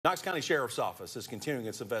Knox County Sheriff's Office is continuing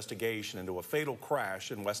its investigation into a fatal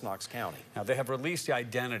crash in West Knox County. Now, they have released the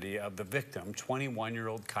identity of the victim,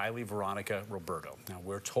 21-year-old Kylie Veronica Roberto. Now,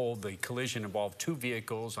 we're told the collision involved two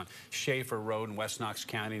vehicles on Schaeffer Road in West Knox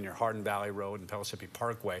County near Hardin Valley Road and Pellissippi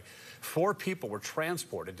Parkway. 4 people were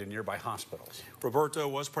transported to nearby hospitals. Roberto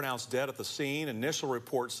was pronounced dead at the scene. Initial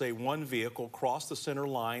reports say one vehicle crossed the center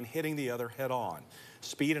line, hitting the other head-on.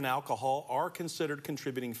 Speed and alcohol are considered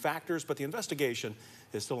contributing factors, but the investigation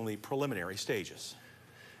is still in the preliminary stages.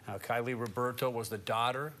 Now, Kylie Roberto was the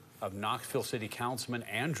daughter of Knoxville City Councilman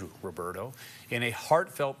Andrew Roberto. In a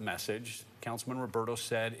heartfelt message, Councilman Roberto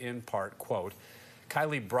said in part, quote,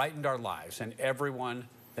 "Kylie brightened our lives and everyone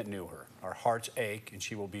that knew her. Our hearts ache and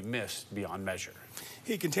she will be missed beyond measure."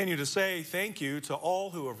 He continued to say thank you to all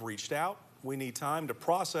who have reached out. We need time to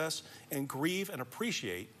process and grieve and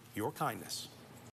appreciate your kindness.